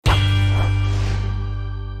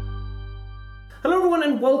Hello everyone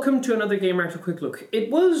and welcome to another Game Reactor Quick Look.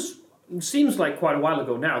 It seems like quite a while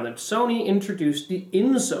ago now that Sony introduced the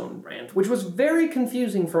Inzone brand, which was very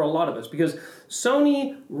confusing for a lot of us because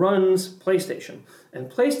Sony runs PlayStation, and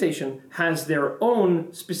PlayStation has their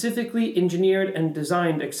own specifically engineered and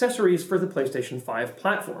designed accessories for the PlayStation 5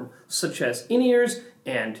 platform, such as in-ears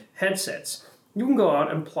and headsets. You can go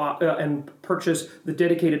out and purchase the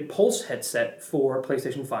dedicated Pulse headset for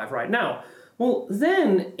PlayStation 5 right now. Well,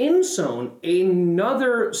 then Inzone,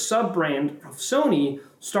 another sub-brand of Sony,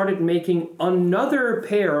 started making another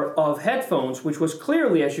pair of headphones, which was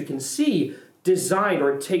clearly, as you can see, designed,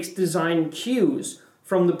 or it takes design cues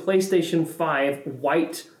from the PlayStation 5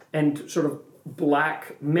 white and sort of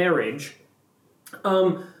black marriage.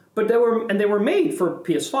 But they were made for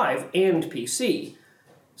PS5 and PC.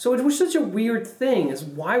 So it was such a weird thing, is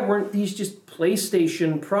why weren't these just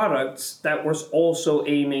PlayStation products that was also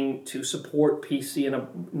aiming to support PC in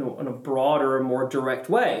a broader, more direct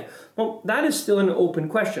way? Well, that is still an open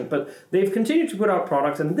question, but they've continued to put out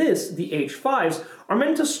products, and the H5s, are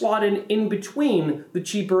meant to slot in between the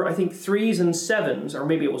cheaper, I think, 3s and 7s, or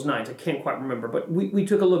maybe it was 9s, I can't quite remember, but we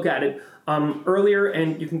took a look at it earlier,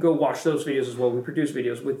 and you can go watch those videos as well. We produced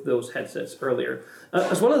videos with those headsets earlier,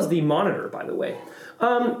 as well as the monitor, by the way.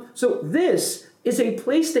 So this is a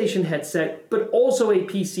PlayStation headset, but also a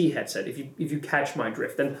PC headset, if you catch my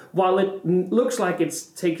drift. And while it looks like it's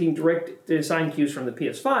taking direct design cues from the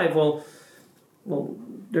PS5, well,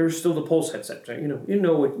 there's still the Pulse headset. So you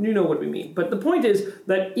know what we mean. But the point is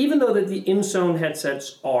that even though that the Inzone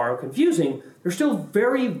headsets are confusing, they're still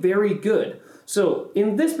very, very good. So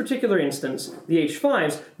in this particular instance, the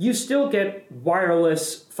H5s, you still get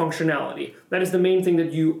wireless functionality. That is the main thing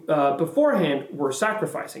that you beforehand were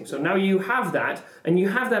sacrificing. So now you have that, and you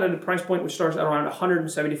have that at a price point which starts at around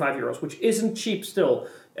 175 euros, which isn't cheap still,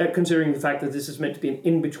 considering the fact that this is meant to be an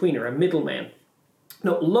in-betweener, a middleman.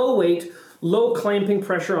 Now, low weight, low clamping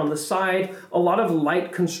pressure on the side, a lot of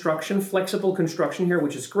light construction, flexible construction here,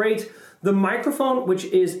 which is great. The microphone, which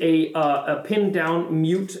is a pin-down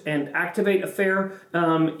mute and activate affair,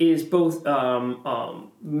 is both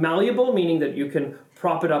malleable, meaning that you can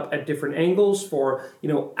prop it up at different angles for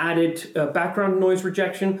added background noise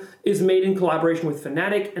rejection, is made in collaboration with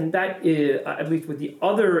Fnatic, and that is, at least with the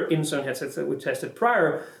other Inzone headsets that we tested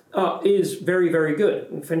prior, is very, very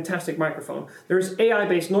good. Fantastic microphone. There's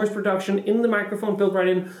AI-based noise production in the microphone built right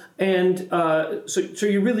in, and so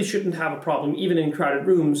you really shouldn't have a problem, even in crowded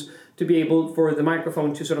rooms, to be able for the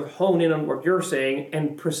microphone to sort of hone in on what you're saying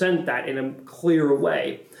and present that in a clear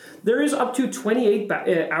way. There is up to 28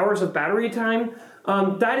 hours of battery time.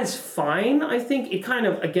 That is fine, I think. It kind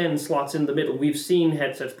of, again, slots in the middle. We've seen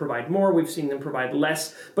headsets provide more, we've seen them provide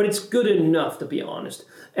less, but it's good enough, to be honest.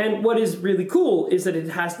 And what is really cool is that it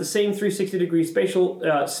has the same 360-degree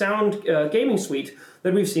spatial sound gaming suite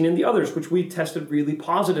that we've seen in the others, which we tested really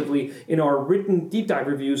positively in our written deep dive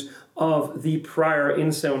reviews of the prior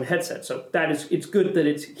Inzone headset. So it's good that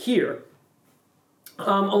it's here.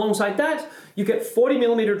 Alongside that, you get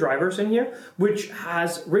 40mm drivers in here, which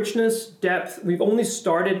has richness, depth. We've only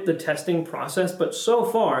started the testing process, but so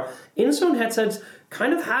far, Inzone headsets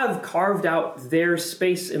kind of have carved out their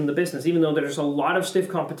space in the business, even though there's a lot of stiff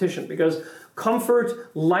competition, because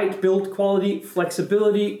comfort, light build quality,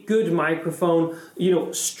 flexibility, good microphone,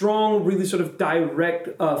 strong, really sort of direct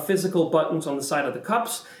physical buttons on the side of the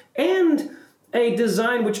cups, and a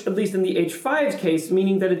design which, at least in the H5's case,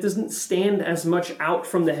 meaning that it doesn't stand as much out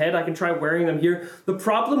from the head. I can try wearing them here. The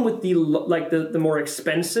problem with the more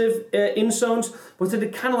expensive Inzones was that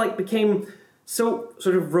it kind of became so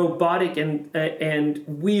sort of robotic and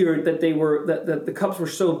weird that that the cups were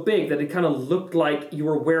so big that it kind of looked like you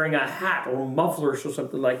were wearing a hat or mufflers or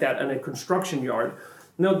something like that in a construction yard.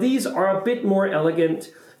 Now these are a bit more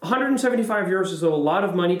elegant. 175 euros is a lot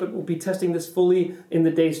of money, but we'll be testing this fully in the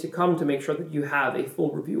days to come to make sure that you have a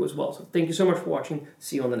full review as well. So thank you so much for watching.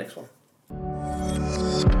 See you on the next one.